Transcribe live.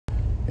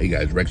Hey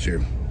guys, Rex here.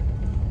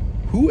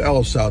 Who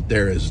else out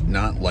there is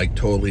not like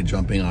totally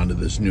jumping onto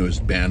this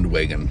newest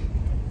bandwagon?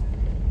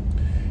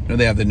 You know,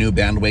 they have the new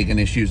bandwagon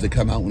issues that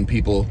come out when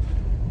people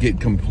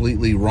get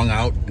completely wrung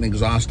out and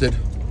exhausted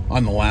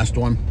on the last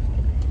one.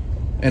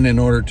 And in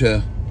order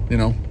to, you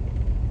know,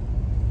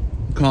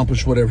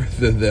 accomplish whatever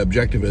the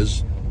objective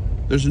is,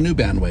 there's a new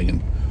bandwagon.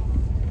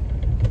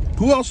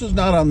 Who else is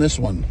not on this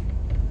one?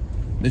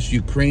 This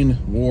Ukraine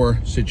war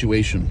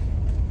situation.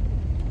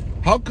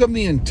 How come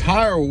the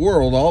entire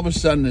world all of a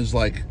sudden is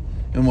like,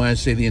 and when I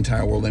say the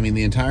entire world, I mean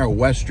the entire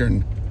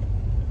Western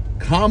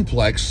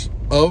complex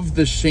of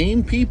the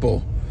same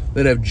people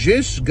that have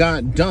just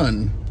got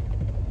done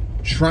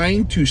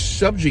trying to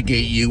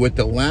subjugate you with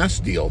the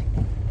last deal,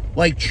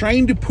 like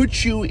trying to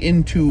put you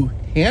into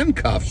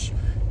handcuffs,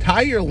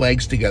 tie your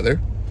legs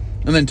together,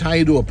 and then tie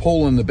you to a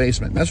pole in the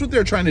basement. That's what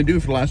they're trying to do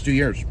for the last 2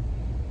 years.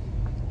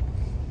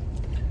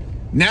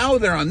 Now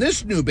they're on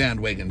this new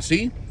bandwagon,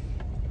 see?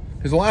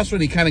 Because the last one,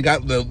 he kind of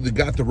got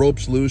the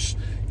ropes loose.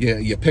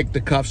 You picked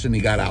the cuffs and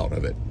he got out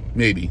of it.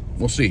 Maybe.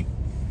 We'll see.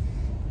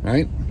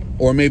 Right?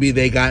 Or maybe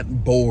they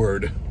got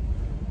bored.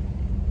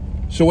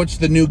 So what's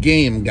the new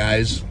game,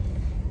 guys?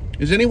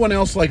 Is anyone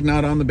else like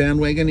not on the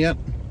bandwagon yet?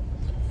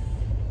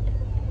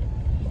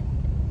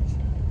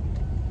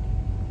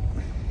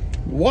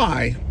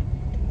 Why,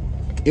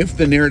 if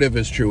the narrative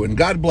is true, and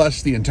God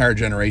bless the entire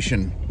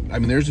generation. I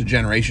mean, there's a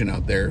generation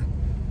out there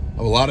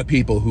of a lot of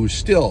people who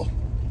still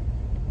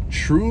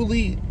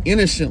truly,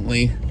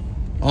 innocently,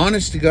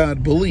 honest to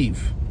God,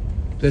 believe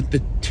that the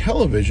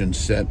television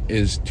set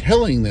is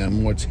telling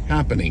them what's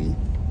happening.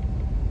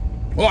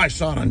 Well, I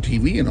saw it on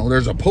TV, you know,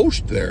 there's a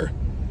post there.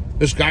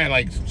 This guy,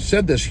 like,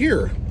 said this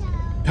here.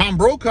 Tom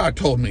Brokaw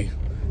told me.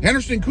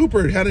 Anderson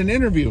Cooper had an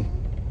interview.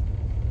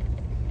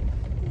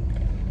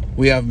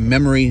 We have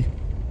memory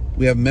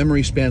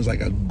spans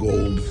like a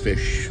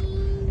goldfish.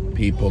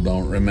 People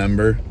don't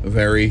remember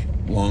very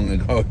long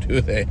ago,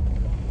 do they?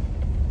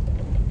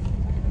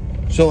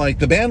 So, like,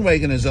 the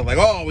bandwagon is that, like,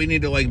 oh, we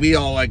need to, like, be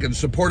all, like, in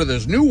support of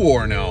this new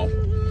war now.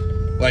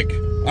 Like,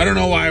 I don't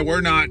know why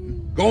we're not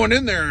going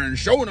in there and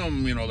showing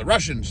them, you know, the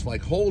Russians.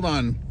 Like, hold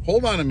on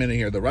a minute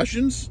here. The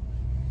Russians?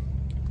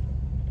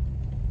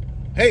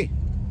 Hey,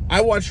 I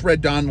watched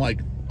Red Dawn,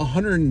 like,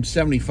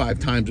 175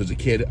 times as a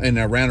kid, and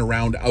I ran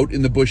around out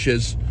in the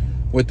bushes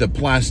with the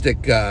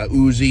plastic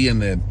Uzi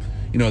and the,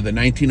 you know, the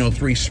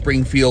 1903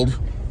 Springfield,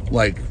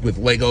 like with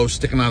Legos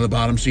sticking on the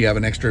bottom so you have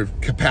an extra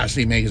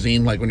capacity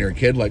magazine, like when you're a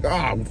kid, like,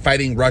 oh,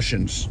 fighting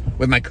Russians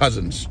with my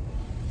cousins.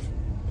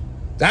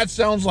 That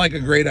sounds like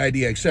a great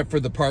idea, except for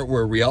the part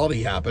where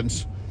reality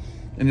happens.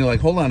 And you're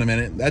like, hold on a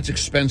minute, that's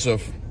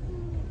expensive.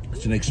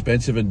 It's an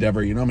expensive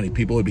endeavor. You know how many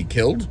people would be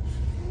killed?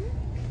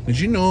 Did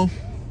you know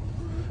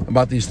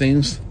about these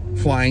things?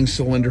 Flying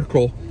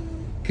cylindrical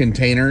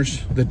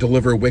containers that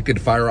deliver wicked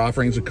fire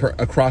offerings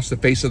across the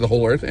face of the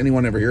whole earth.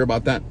 Anyone ever hear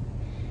about that?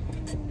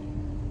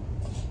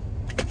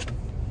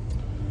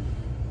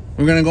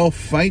 We're gonna go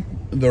fight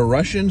the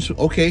Russians.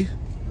 Okay,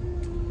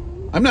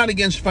 I'm not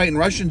against fighting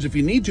Russians if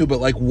you need to,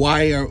 but like,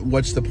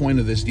 what's the point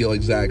of this deal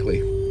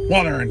exactly?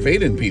 Well, they're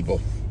invading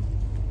people.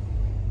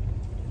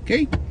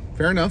 Okay,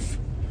 fair enough.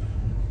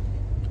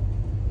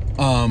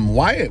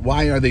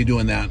 Why are they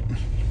doing that?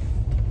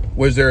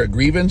 Was there a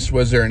grievance?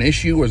 Was there an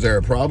issue? Was there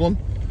a problem?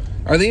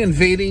 Are they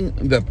invading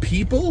the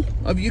people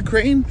of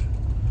Ukraine?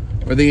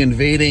 Are they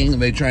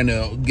trying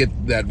to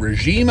get that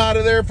regime out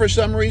of there for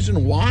some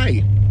reason?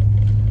 Why?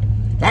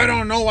 I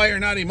don't know why you're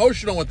not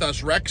emotional with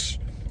us, Rex.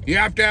 You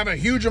have to have a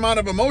huge amount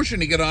of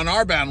emotion to get on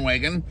our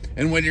bandwagon.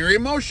 And when you're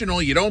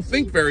emotional, you don't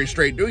think very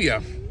straight, do you?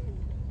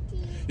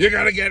 You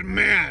gotta get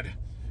mad.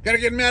 Gotta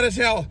get mad as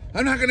hell.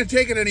 I'm not gonna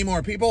take it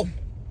anymore, people.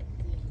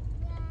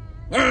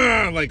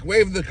 Like,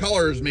 wave the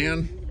colors,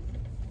 man.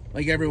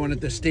 Like everyone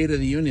at the State of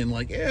the Union,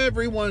 like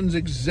everyone's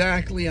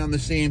exactly on the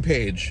same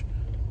page.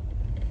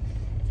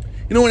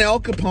 You know, when Al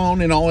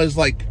Capone and all his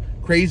like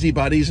crazy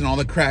buddies and all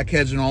the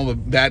crackheads and all the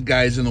bad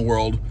guys in the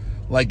world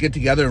like get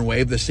together and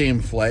wave the same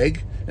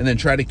flag and then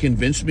try to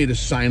convince me to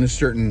sign a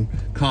certain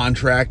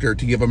contract or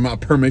to give them a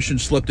permission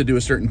slip to do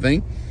a certain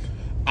thing,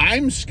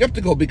 I'm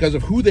skeptical because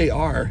of who they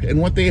are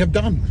and what they have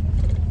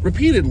done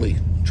repeatedly.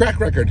 Track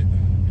record,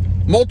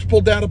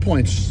 multiple data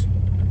points,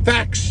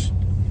 facts,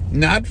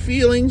 not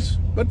feelings,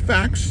 but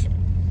facts.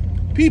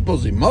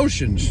 People's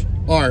emotions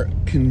are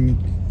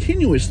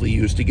continuously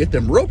used to get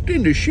them roped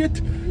into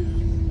shit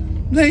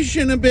they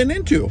shouldn't have been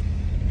into.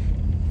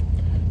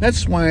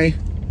 That's why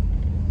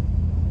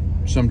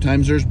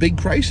sometimes there's big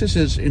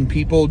crises and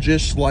people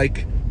just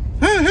like,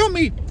 help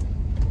me,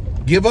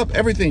 give up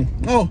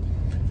everything. Oh,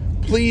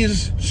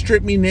 please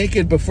strip me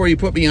naked before you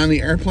put me on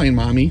the airplane,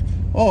 mommy.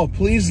 Oh,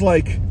 please,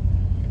 like,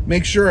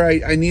 make sure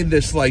I need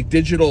this like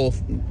digital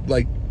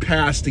like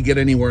pass to get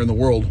anywhere in the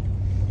world.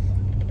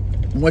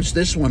 What's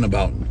this one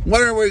about?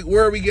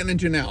 Where are we getting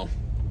into now?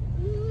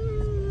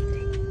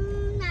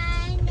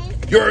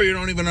 You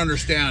don't even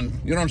understand.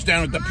 You don't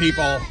stand with the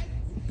people.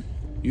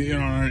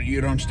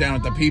 You don't stand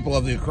with the people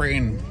of the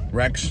Ukraine,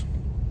 Rex.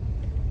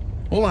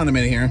 Hold on a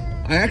minute here.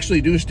 I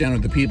actually do stand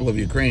with the people of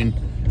Ukraine.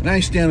 And I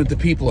stand with the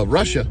people of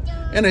Russia,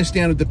 and I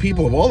stand with the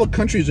people of all the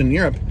countries in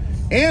Europe,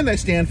 and I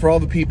stand for all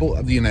the people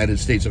of the United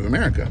States of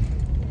America.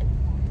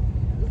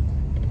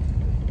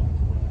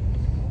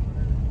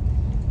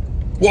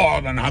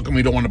 Well, then how come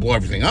we don't want to blow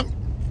everything up?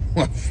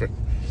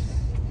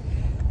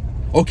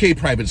 Okay,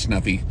 Private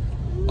Snuffy.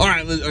 All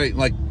right,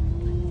 like,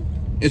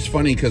 it's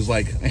funny because,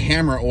 like, a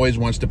hammer always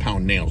wants to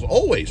pound nails.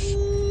 Always.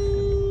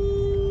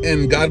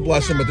 And God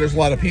bless them, but there's a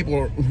lot of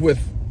people with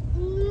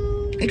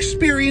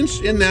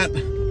experience in that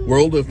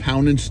world of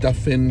pounding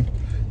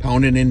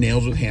in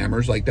nails with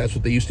hammers. Like, that's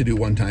what they used to do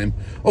one time.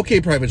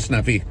 Okay, Private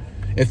Snuffy.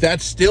 If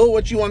that's still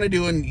what you want to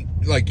do, and,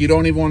 like, you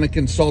don't even want to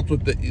consult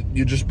with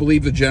you just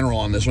believe the general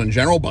on this one,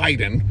 General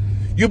Biden.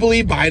 You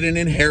believe Biden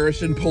and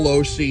Harris and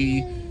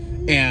Pelosi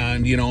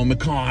and, you know,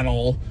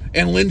 McConnell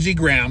and Lindsey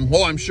Graham.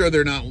 Well, I'm sure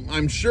they're not.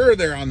 I'm sure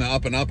they're on the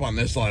up and up on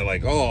this.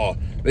 Like, oh,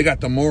 they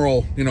got the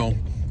moral, you know,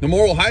 the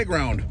moral high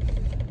ground.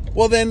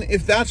 Well, then,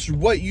 if that's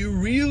what you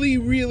really,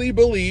 really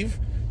believe,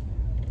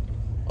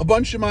 a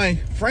bunch of my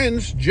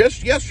friends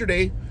just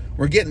yesterday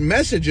were getting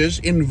messages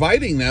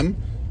inviting them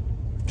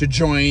to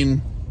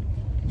join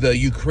the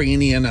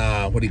Ukrainian,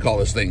 what do you call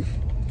this thing?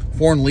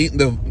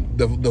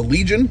 The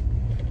Legion.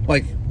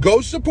 Like,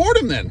 go support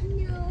them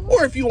then.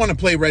 Or if you want to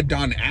play Red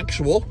Dawn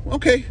Actual,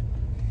 okay.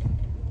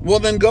 Well,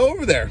 then go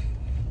over there.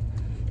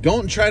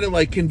 Don't try to,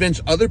 like,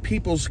 convince other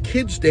people's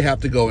kids to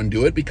have to go and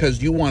do it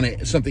because you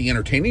want something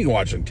entertaining to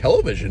watch on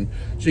television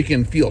so you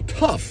can feel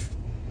tough.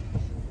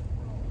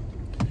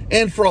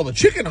 And for all the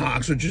chicken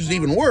hawks, which is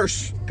even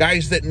worse,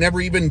 guys that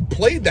never even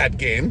played that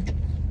game,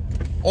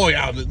 oh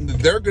yeah,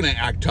 they're going to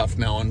act tough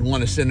now and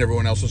want to send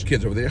everyone else's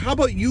kids over there. How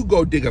about you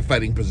go dig a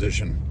fighting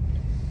position?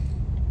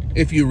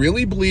 If you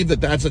really believe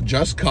that that's a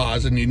just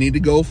cause and you need to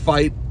go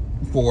fight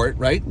for it,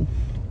 right?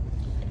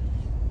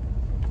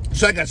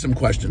 So I got some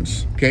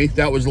questions, okay?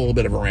 That was a little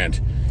bit of a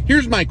rant.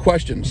 Here's my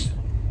questions.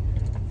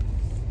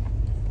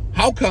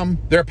 How come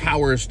their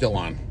power is still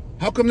on?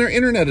 How come their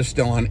internet is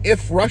still on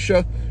if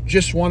Russia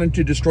just wanted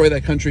to destroy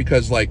that country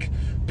because, like,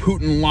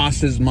 Putin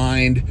lost his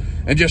mind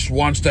and just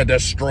wants to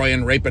destroy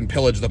and rape and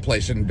pillage the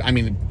place? And, I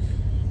mean,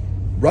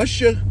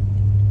 Russia,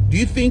 do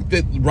you think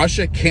that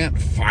Russia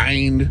can't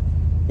find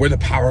where the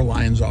power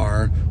lines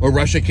are, or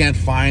Russia can't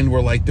find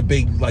where, like, the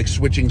big, like,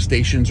 switching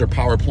stations or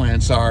power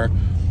plants are?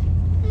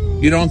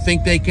 You don't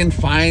think they can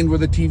find where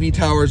the TV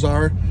towers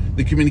are,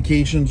 the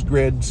communications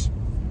grids?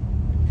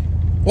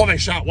 Well, they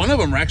shot one of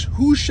them, Rex.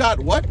 Who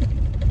shot what?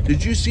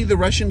 Did you see the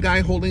Russian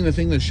guy holding the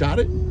thing that shot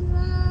it?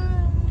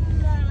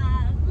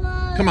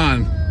 Come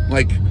on.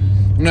 Like,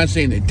 I'm not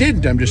saying they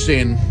didn't. I'm just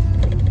saying,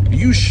 are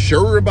you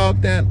sure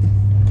about that?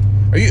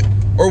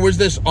 Or was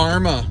this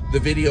Arma, the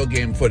video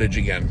game footage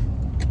again?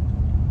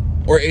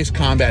 Or Ace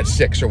Combat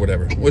 6 or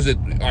whatever. Was it,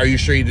 are you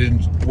sure you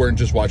weren't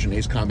just watching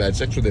Ace Combat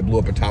 6 where they blew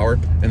up a tower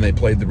and they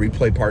played the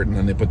replay part and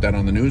then they put that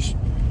on the news?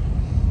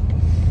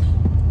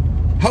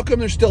 How come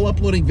they're still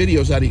uploading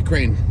videos out of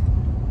Ukraine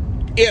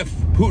if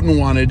Putin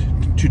wanted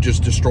to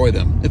just destroy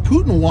them? If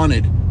Putin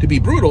wanted to be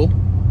brutal,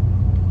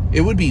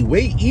 it would be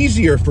way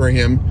easier for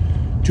him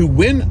to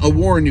win a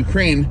war in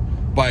Ukraine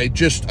by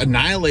just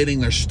annihilating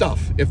their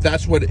stuff. If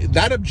that's what,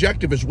 that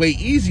objective is way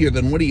easier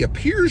than what he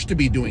appears to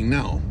be doing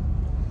now.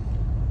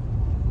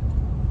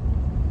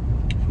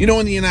 You know,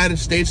 when the United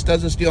States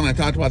does this deal, and I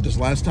talked about this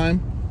last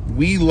time,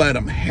 we let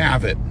them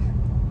have it.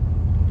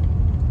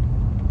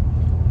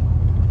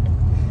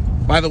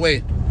 By the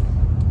way,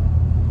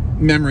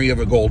 memory of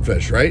a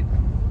goldfish, right?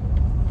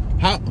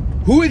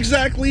 Who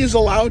exactly is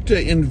allowed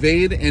to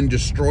invade and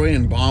destroy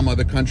and bomb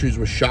other countries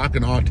with shock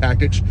and awe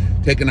tactics,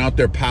 taking out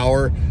their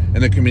power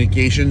and their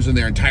communications and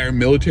their entire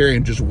military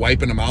and just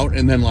wiping them out,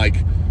 and then, like,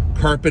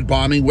 carpet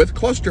bombing with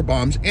cluster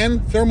bombs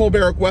and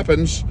thermobaric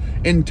weapons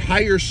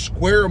entire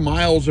square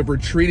miles of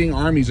retreating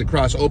armies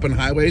across open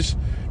highways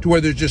to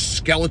where there's just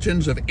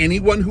skeletons of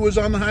anyone who is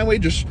on the highway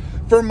just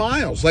for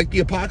miles, like the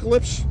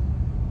apocalypse?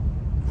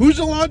 Who's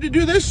allowed to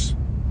do this?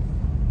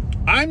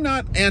 I'm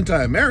not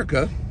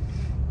anti-America.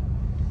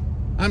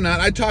 I'm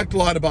not. I talked a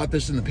lot about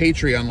this in the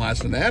Patreon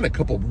last night. I had a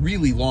couple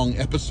really long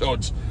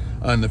episodes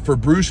on the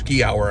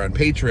Fabruski Hour on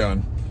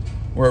Patreon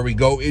where we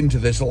go into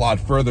this a lot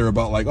further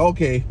about, like,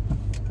 okay,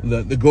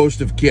 the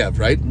ghost of Kiev,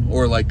 right?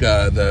 Or like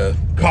the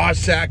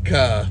Cossack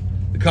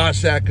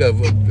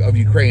of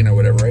Ukraine or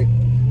whatever, right?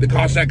 The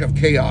Cossack of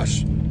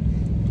chaos.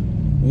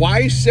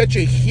 Why such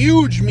a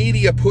huge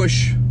media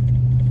push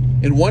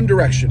in one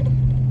direction?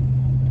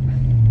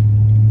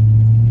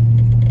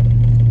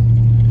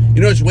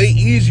 You know, it's way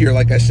easier,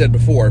 like I said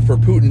before, for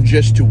Putin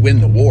just to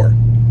win the war.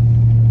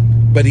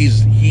 But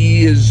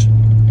he is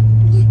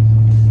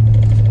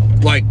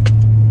like,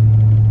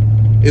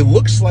 it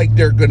looks like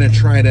they're going to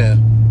try to,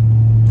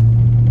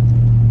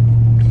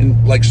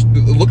 and like,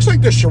 it looks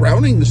like they're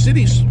surrounding the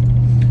cities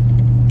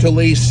to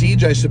lay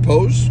siege, I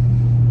suppose.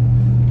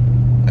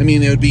 I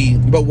mean, it would be,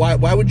 but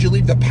why would you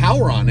leave the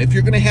power on? If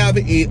you're going to have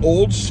a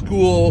old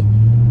school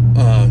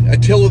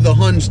Attila the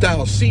Hun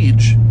style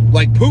siege,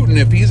 like Putin,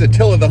 if he's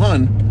Attila the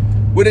Hun,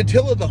 would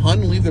Attila the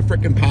Hun leave the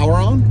frickin' power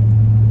on?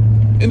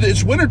 And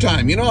it's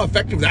wintertime. You know how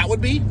effective that would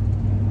be?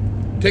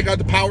 Take out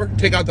the power,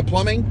 take out the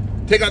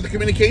plumbing, take out the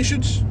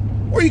communications,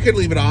 or you could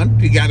leave it on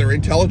to gather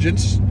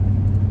intelligence,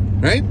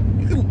 right?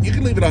 You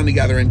can leave it on to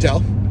gather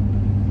intel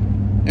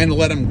and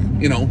let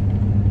them, you know,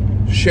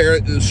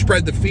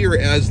 spread the fear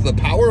as the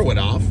power went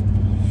off.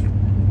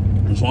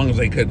 As long as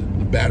they could,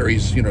 the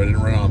batteries, you know,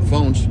 didn't run on the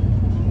phones.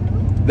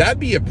 That'd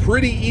be a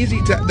pretty easy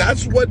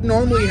that's what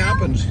normally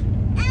happens.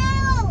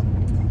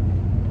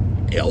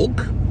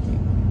 Elk?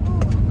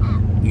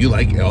 You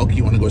like elk?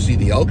 You want to go see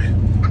the elk?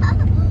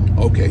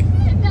 Okay.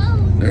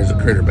 There's a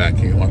critter back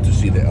here. You want to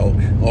see the elk?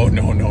 Oh,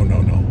 no, no,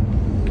 no, no.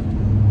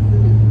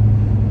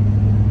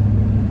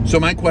 So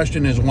my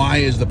question is, why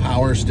is the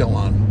power still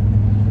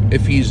on?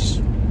 If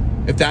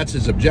that's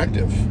his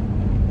objective.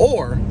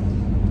 Or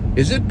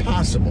is it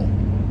possible?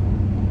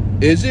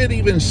 Is it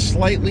even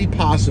slightly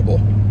possible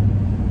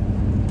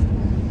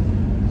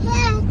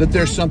that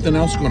there's something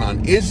else going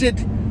on? Is it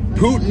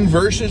Putin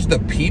versus the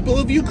people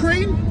of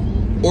Ukraine?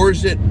 Or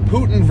is it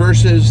Putin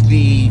versus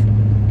the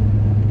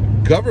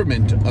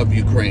government of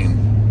Ukraine?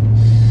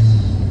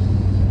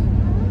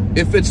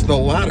 If it's the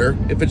latter,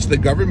 if it's the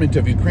government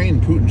of Ukraine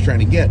Putin's trying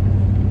to get,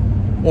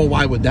 well,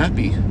 why would that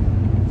be?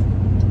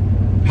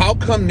 How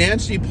come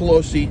Nancy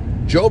Pelosi,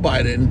 Joe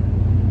Biden,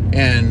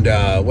 and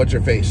what's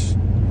her face?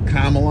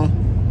 Kamala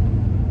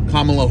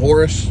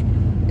Harris,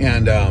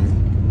 and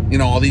you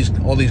know, all these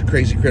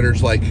crazy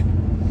critters, like,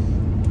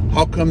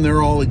 how come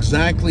they're all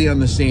exactly on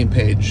the same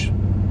page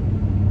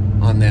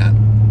on that?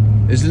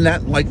 Isn't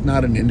that like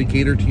not an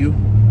indicator to you?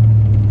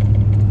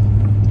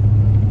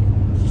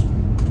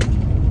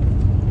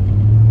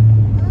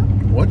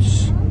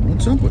 What's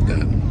up with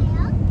that?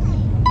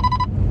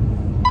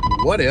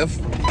 What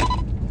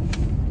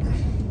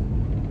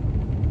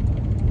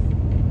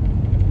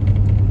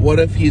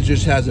if he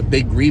just has a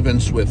big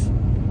grievance with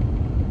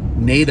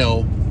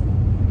NATO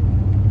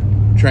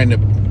trying to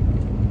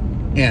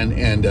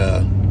and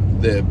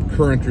the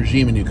current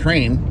regime in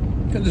Ukraine?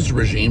 Because this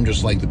regime,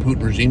 just like the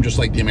Putin regime, just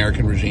like the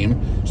American regime,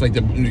 just like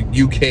the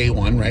UK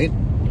one, right?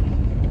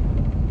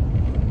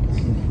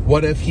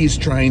 What if he's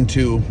trying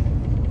to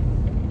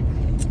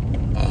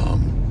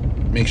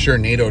make sure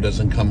NATO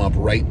doesn't come up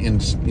right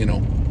in, you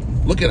know,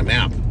 look at a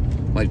map.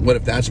 Like, what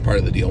if that's part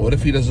of the deal? What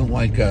if he doesn't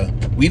like,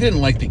 we didn't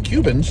like the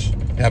Cubans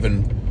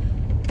having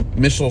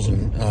missiles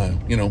in,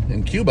 you know,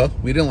 in Cuba.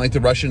 We didn't like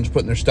the Russians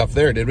putting their stuff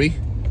there, did we?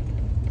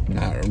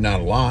 Not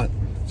a lot.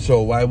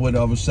 So why would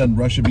all of a sudden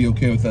Russia be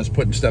okay with us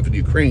putting stuff in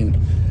Ukraine?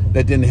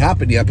 That didn't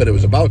happen yet, but it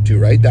was about to,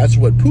 right? That's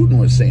what Putin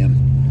was saying.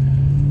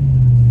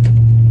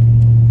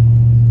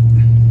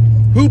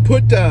 Who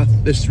put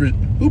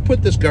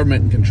this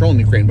government in control in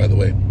Ukraine, by the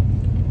way?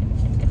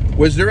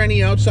 Was there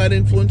any outside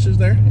influences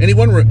there?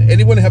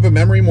 Anyone have a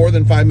memory more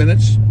than 5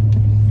 minutes?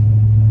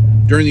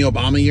 During the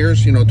Obama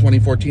years, you know,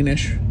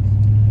 2014-ish?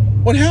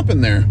 What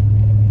happened there?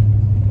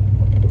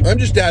 I'm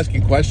just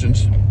asking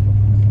questions.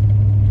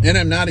 And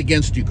I'm not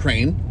against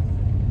Ukraine,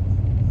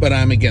 but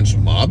I'm against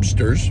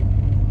mobsters.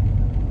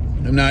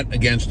 I'm not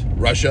against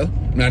Russia.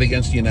 I'm not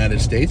against the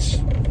United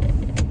States.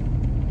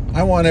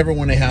 I want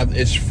everyone to have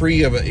as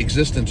free of an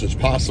existence as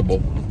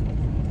possible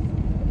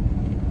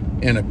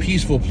and a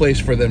peaceful place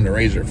for them to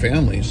raise their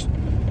families.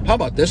 How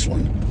about this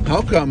one?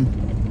 How come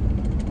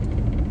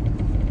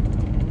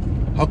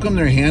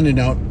they're handing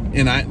out,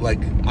 and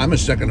I'm a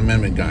Second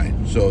Amendment guy,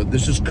 so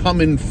this is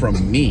coming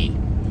from me.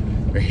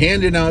 They're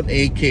handing out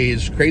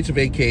AKs, crates of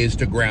AKs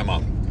to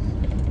grandma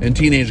and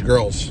teenage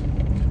girls.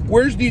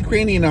 Where's the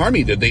Ukrainian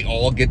army? Did they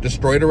all get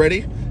destroyed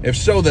already? If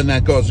so, then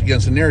that goes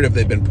against the narrative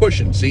they've been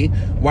pushing. See,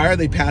 why are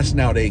they passing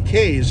out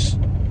AKs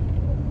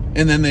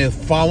and then they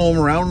follow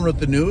them around with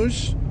the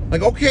news?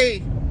 Like,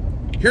 okay,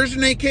 here's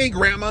an AK,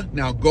 grandma.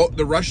 Now go.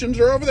 The Russians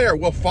are over there.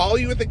 We'll follow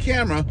you with the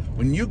camera.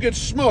 When you get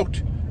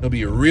smoked, it'll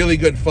be a really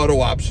good photo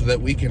op so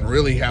that we can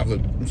really have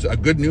a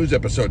good news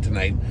episode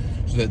tonight.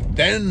 So that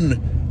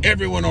then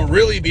everyone will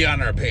really be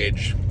on our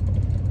page.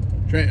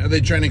 Are they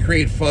trying to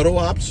create photo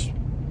ops?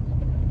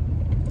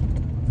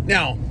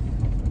 Now,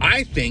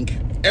 I think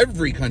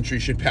every country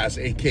should pass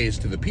AKs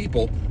to the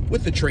people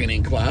with the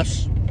training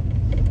class.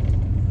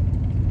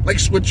 Like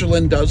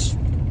Switzerland does.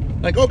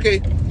 Like,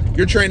 okay,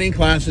 your training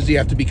class is you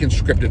have to be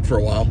conscripted for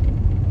a while.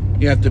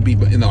 You have to be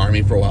in the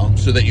army for a while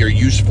so that you're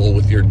useful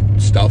with your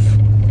stuff.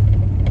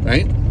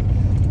 Right?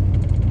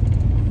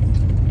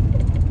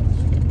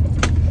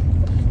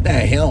 The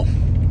hell?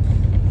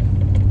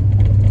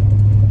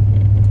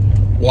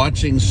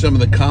 Watching some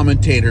of the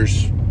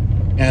commentators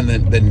and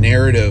the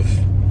narrative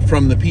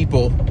from the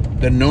people,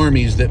 the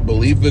normies that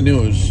believe the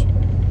news,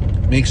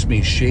 makes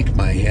me shake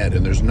my head.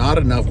 And there's not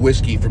enough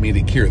whiskey for me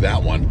to cure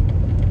that one.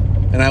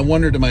 And I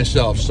wonder to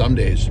myself some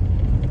days,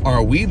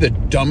 are we the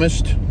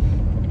dumbest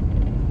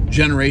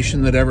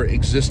generation that ever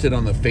existed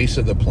on the face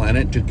of the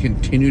planet to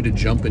continue to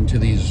jump into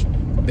these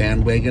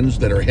bandwagons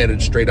that are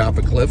headed straight off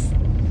a cliff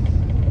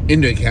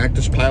into a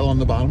cactus pile on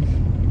the bottom?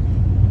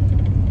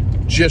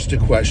 Just a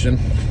question.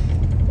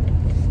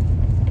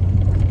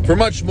 For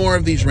much more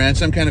of these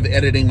rants, I'm kind of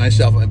editing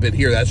myself a bit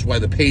here. That's why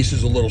the pace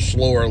is a little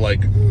slower,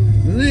 like,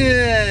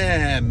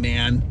 nah,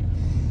 man.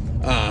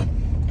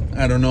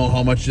 I don't know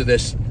how much of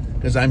this,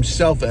 because I'm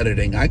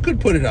self-editing. I could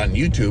put it on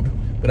YouTube,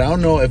 but I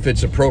don't know if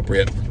it's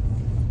appropriate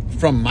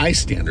from my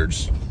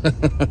standards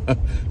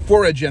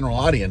for a general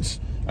audience.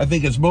 I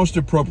think it's most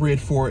appropriate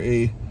for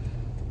a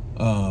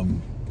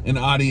an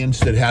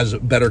audience that has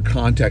better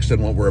context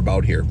than what we're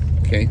about here,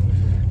 okay?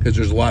 Because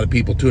there's a lot of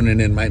people tuning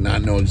in might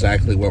not know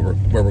exactly where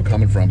we're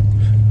coming from.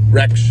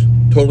 Rex,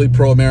 totally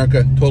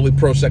pro-America, totally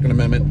pro-Second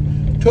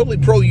Amendment, totally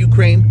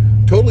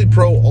pro-Ukraine, totally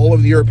pro all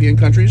of the European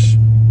countries,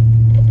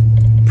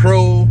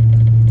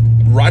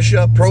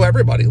 pro-Russia,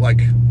 pro-everybody.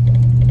 Like,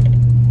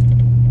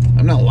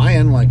 I'm not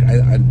lying. Like,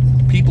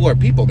 people are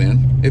people,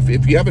 man.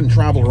 If you haven't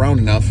traveled around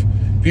enough,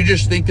 if you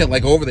just think that,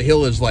 like, over the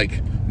hill is,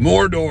 like,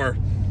 Mordor,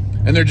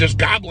 and they're just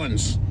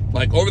goblins,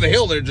 like, over the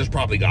hill, they're just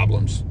probably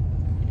goblins,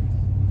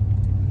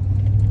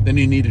 then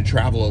you need to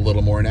travel a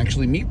little more and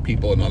actually meet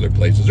people in other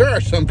places. There are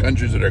some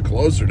countries that are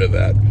closer to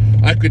that.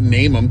 I could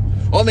name them.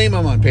 I'll name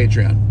them on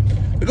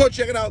Patreon. But go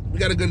check it out. We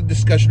got a good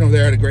discussion over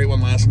there. I had a great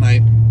one last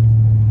night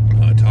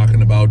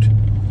talking about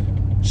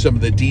some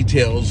of the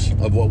details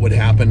of what would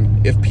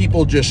happen if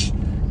people just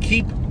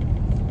keep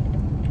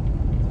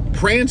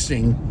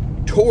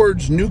prancing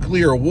towards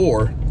nuclear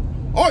war.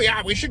 Oh,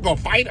 yeah, we should go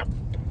fight them.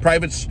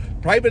 Private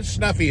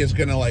Snuffy is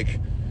going to, like,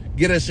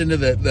 get us into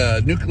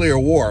the nuclear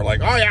war.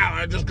 Like, oh yeah,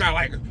 I just got,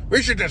 like,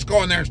 we should just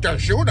go in there and start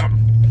shooting them.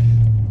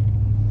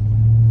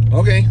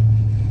 Okay.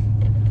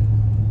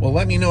 Well,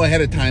 let me know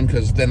ahead of time,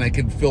 because then I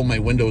can fill my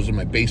windows in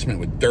my basement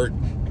with dirt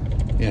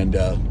and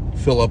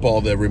fill up all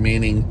the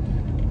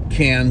remaining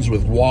cans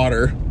with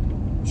water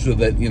so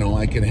that, you know,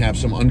 I can have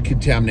some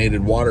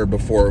uncontaminated water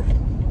before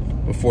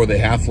the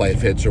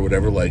half-life hits or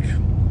whatever. Like,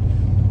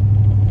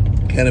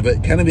 kind of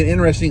an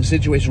interesting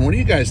situation. What do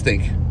you guys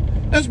think?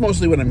 That's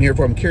mostly what I'm here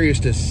for. I'm curious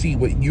to see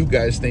what you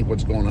guys think,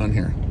 what's going on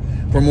here.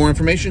 For more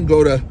information,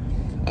 go to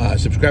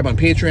subscribe on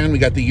Patreon. We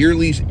got the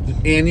yearly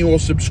annual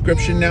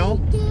subscription now,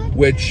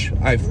 which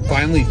I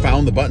finally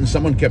found the button.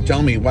 Someone kept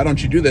telling me, why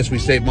don't you do this? We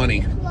save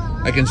money.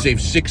 I can save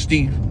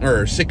 60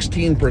 or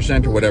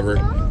 16% or whatever,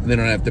 and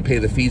then I don't have to pay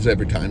the fees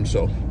every time.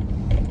 So,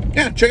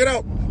 yeah, check it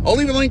out. I'll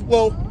leave a link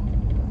below.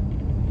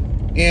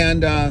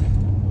 And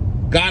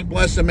God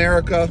bless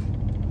America.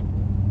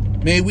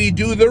 May we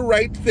do the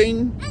right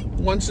thing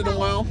once in a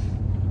while.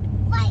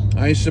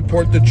 I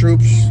support the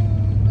troops.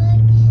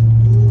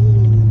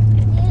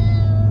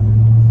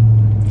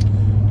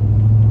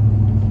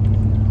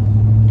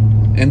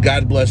 And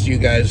God bless you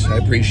guys. I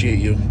appreciate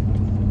you.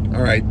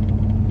 All right.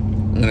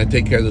 I'm going to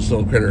take care of this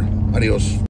little critter. Adios.